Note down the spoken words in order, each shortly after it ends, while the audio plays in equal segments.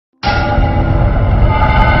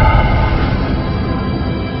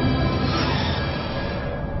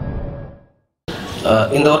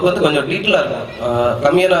இந்த ஒர்க் வந்து கொஞ்சம் டீட்டெயிலாக இருக்கும்.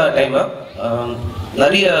 கம்மியான டைமு,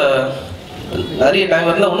 நிறைய டைம்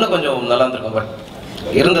இருந்தால் இன்னும் கொஞ்சம் நல்லா இருந்திருக்கும். பட்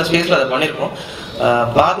இருந்த ஸ்பேஸில் அதை பண்ணியிருக்கோம்.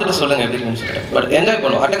 பார்த்துட்டு சொல்லுங்கள் எப்படி இருக்குன்னு சொல்லிட்டு. பட் என்ஜாய்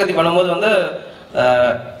பண்ணுவோம். அட்டகத்தி பண்ணும்போது வந்து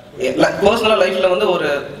பர்சனலாக லைஃப்பில் வந்து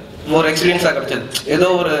ஒரு எக்ஸ்பீரியன்ஸாக கிடைச்சது. ஏதோ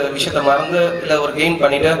ஒரு விஷயத்த மறந்து இல்லை ஒரு கெயின்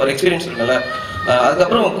பண்ணிட்டு ஒரு எக்ஸ்பீரியன்ஸ் இருக்குல்ல.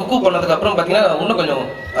 அதுக்கப்புறம் குக்கு பண்ணதுக்கப்புறம் பார்த்தீங்கன்னா இன்னும் கொஞ்சம்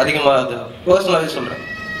அதிகமாக அது பர்சனலாகவே சொல்கிறேன்.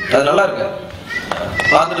 அது நல்லா இருக்கு.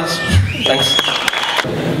 பார்த்துட்டு thanks.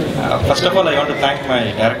 First of all, I want to thank my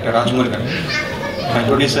director Rajmurugan, my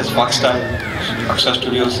producers Foxstar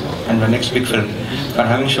Studios, and the next big film for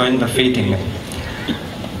having shown the faith in me.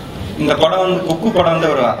 இந்த படம் வந்து குக்கு படம் வந்து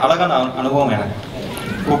ஒரு அழகான அனுபவம். எனக்கு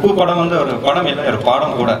குக்கு படம் வந்து ஒரு படம் இல்லை, ஒரு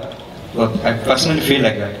பாடம் கூட. I personally feel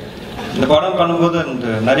like that. இந்த படம் பண்ணும்போது இந்த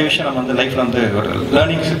நிறைய விஷயம் நம்ம வந்து லைஃப்பில் வந்து ஒரு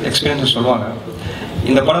லேர்னிங் எக்ஸ்பீரியன்ஸ் சொல்லுவாங்க.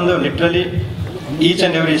 இந்த படம் வந்து literally each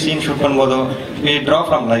and every scene shoot பண்ணும்போதோ we draw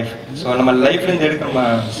from life. So நம்ம லைஃப்லேருந்து எடுக்கிற நம்ம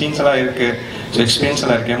சீன்ஸ் எல்லாம் இருக்குது, ஸோ எக்ஸ்பீரியன்ஸ்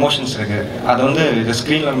எல்லாம் இருக்குது, எமோஷன்ஸ் இருக்குது. அதை வந்து இந்த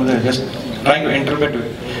ஸ்க்ரீனில் வந்து just trying to interpret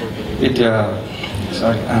with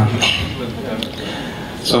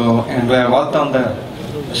so என்னுடைய வாழ்த்த வந்த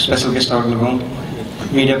ஸ்பெஷல் கெஸ்ட் அவர்களுக்கும்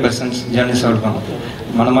மீடியா பர்சன்ஸ் ஜேர்னலிஸ்ட் அவர்களுக்கும்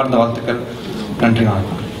மனமார்ந்த வாழ்த்துக்கள். நன்றி.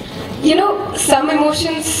 வணக்கம். You know, some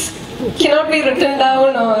emotions cannot be written down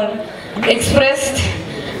or expressed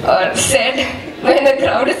or said when the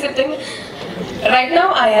crowd is sitting. Right now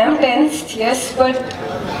I am tensed, yes, but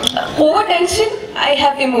over tension I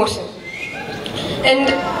have emotion. And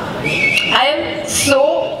I am so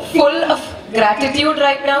full of gratitude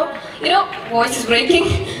right now. You know, voice is breaking.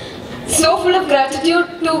 So full of gratitude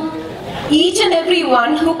to each and every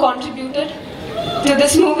one who contributed to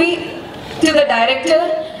this movie, to the director,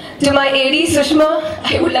 to my AD Sushma.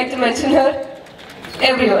 I would like to mention her.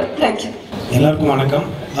 Everyone, thank you. எல்லாருக்கும் வணக்கம்.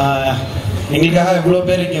 எங்களுக்காக இவ்வளோ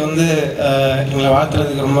பேர் இங்கே வந்து எங்களை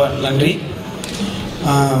வாழ்த்துறதுக்கு ரொம்ப நன்றி.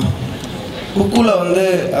 குக்கூவில் வந்து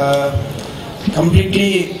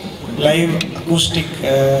கம்ப்ளீட்லி லைவ் அக்கூஸ்டிக்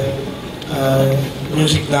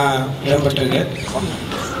மியூசிக் தான் இடம்பெற்றிருக்கு.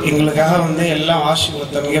 எங்களுக்காக வந்து எல்லாம் வாசி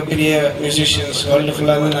கொடுத்த மிகப்பெரிய மியூசிஷியன்ஸ் வேர்ல்டு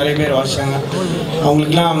ஃபுல்லாக வந்து நிறைய பேர் வாசித்தாங்க.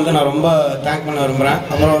 அவங்களுக்கெல்லாம் வந்து நான் ரொம்ப தேங்க் பண்ண விரும்புகிறேன்.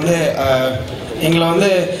 அப்புறம் வந்து எங்களை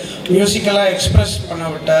வந்து மியூசிக்கலாக எக்ஸ்ப்ரெஸ் பண்ண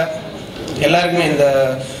விட்ட எல்லாருக்குமே, இந்த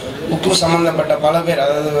குக்கு சம்மந்தப்பட்ட பல பேர்,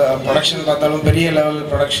 அதாவது ப்ரொடக்ஷன் பார்த்தாலும் பெரிய லெவல்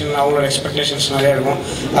ப்ரொடக்ஷன், அவங்களோட எக்ஸ்பெக்டேஷன்ஸ் நிறையா இருக்கும்.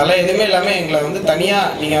 அதெல்லாம் எதுவுமே இல்லாமல் எங்களை வந்து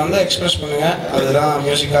தனியாக நீங்கள் வந்து எக்ஸ்ப்ரெஸ் பண்ணுங்கள், அதுதான்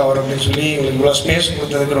மியூசிக்காக வரும் அப்படின்னு சொல்லி எங்களுக்கு இவ்வளோ ஸ்பேஸ்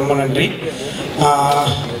கொடுத்ததுக்கு ரொம்ப நன்றி.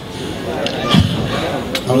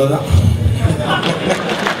 அவ்வளோதான்.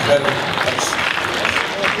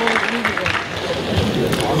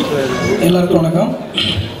 எல்லாருக்கும் வணக்கம்.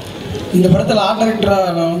 இந்த படத்தில் ஆர்ட் டைரக்டராக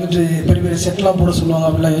நான் வந்துட்டு பெரிய பெரிய செட்லாம் போட சொல்லுவாங்க,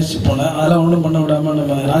 அப்படிலாம் யோசிச்சு போனேன். அதெல்லாம் ஒன்றும் பண்ண விடாமல்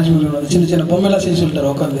நம்ம ராஜ்முருகன் வந்து சின்ன சின்ன பொம்மையெல்லாம் செய்ய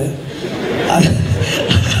சொல்லிட்டார் உட்காந்து.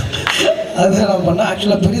 அதுதான் நான் பண்ணேன்.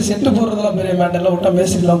 ஆக்சுவலாக பெரிய செட்டு போடுறதுலாம் பெரிய மேட்டர்லாம் விட்டா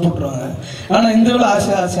மேஸ்திரிலாம் போட்டுருவாங்க. ஆனால் இந்த வேலை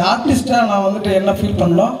ஆர்டிஸ்ட்டாக நான் வந்துட்டு என்ன ஃபீல்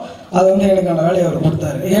பண்ணோம் அது வந்து எனக்கான வேலையை அவர்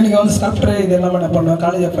கொடுத்தாரு. எனக்கு வந்து ஸ்கல்ப்டர் இது எல்லாமே நான் பண்ணுவேன்,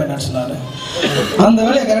 காலேஜ் ஆஃப் ஃபைன் ஆர்ட்ஸ். நான் அந்த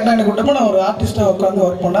வேலையை கரெக்டாக எனக்கு விட்டப்போ நான் ஒரு ஆர்டிஸ்ட்டாக உட்காந்து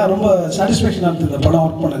ஒர்க் பண்ணேன். ரொம்ப சாட்டிஸ்ஃபேக்ஷனாக இருந்தது இந்த படம்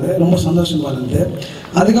ஒர்க் பண்ணது, ரொம்ப சந்தோஷமாக இருந்தது.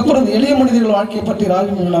 அதுக்கப்புறம் அந்த எளிய மனிதர்கள் வாழ்க்கையை பற்றி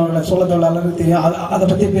ராஜ்முருகன் அவர்களை சொல்ல தேவையில்ல தெரியும், அதை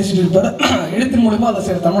பற்றி பேசிட்டு இருப்பார். எழுத்தின் மூலிமா அதை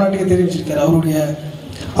சில தமிழ்நாட்டுக்கு தெரிவிச்சிருக்காரு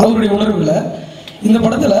அவருடைய உணர்வுகளை. இந்த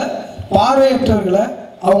படத்தில் பார்வையற்றவர்களை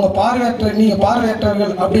அவங்க நீங்கள்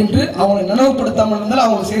பார்வையற்றவர்கள் அப்படின்ட்டு அவங்களை நினைவுபடுத்தாமல் இருந்தாலும்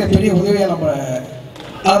அவங்க செய்கிற பெரிய உதவியாக நம்ம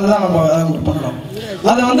அதுதான் நம்ம பண்ணணும்.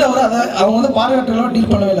 அதை வந்து அவங்க வந்து பார்வையற்றவர்களாக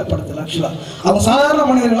டீல் பண்ணவே இல்லை படத்தில். ஆக்சுவலாக அவங்க சாதாரண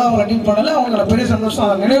மனிதர்களாக அவங்களை டீல் பண்ணலை. அவங்களோட பெரிய சந்தோஷம்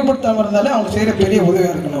அதை நினைவுபடுத்தாமல் இருந்தாலே அவங்க செய்கிற பெரிய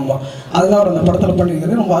உதவியாக இருக்கு. நம்ம அதுதான் அவர் அந்த படத்தில்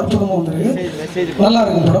பண்ணியிருக்கிறது. ரொம்ப அற்புதமாக வந்துருக்கு, நல்லா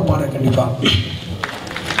இருக்கும் படம், பாட கண்டிப்பாக.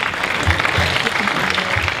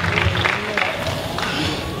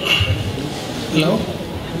 ஹலோ,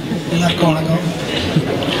 எல்லாருக்கும் வணக்கம்.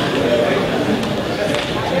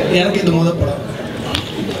 எனக்கு இது படம்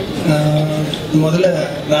முதல்ல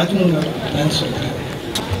ராஜ்முருகன் தேங்க்ஸ் சொல்கிறேன்.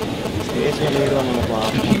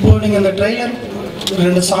 இப்போது நீங்கள் அந்த ட்ரெய்லர்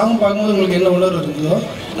 2 சாங் பார்க்கும்போது உங்களுக்கு என்ன உணர்வு இருந்ததோ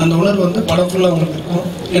அந்த உணர்வு வந்து படம் ஃபுல்லாக உங்களுக்கு இருக்கும்.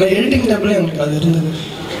 ஏன்னா எடிட்டிங் டைப்லேயும் எங்களுக்கு அது இருந்தது.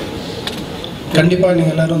 கண்டிப்பாக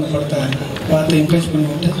நீங்கள் எல்லோரும் அந்த படத்தை பார்த்து என்கரேஜ்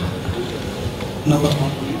பண்ணிவிட்டு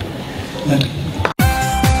நம்புகிறோம். நன்றி.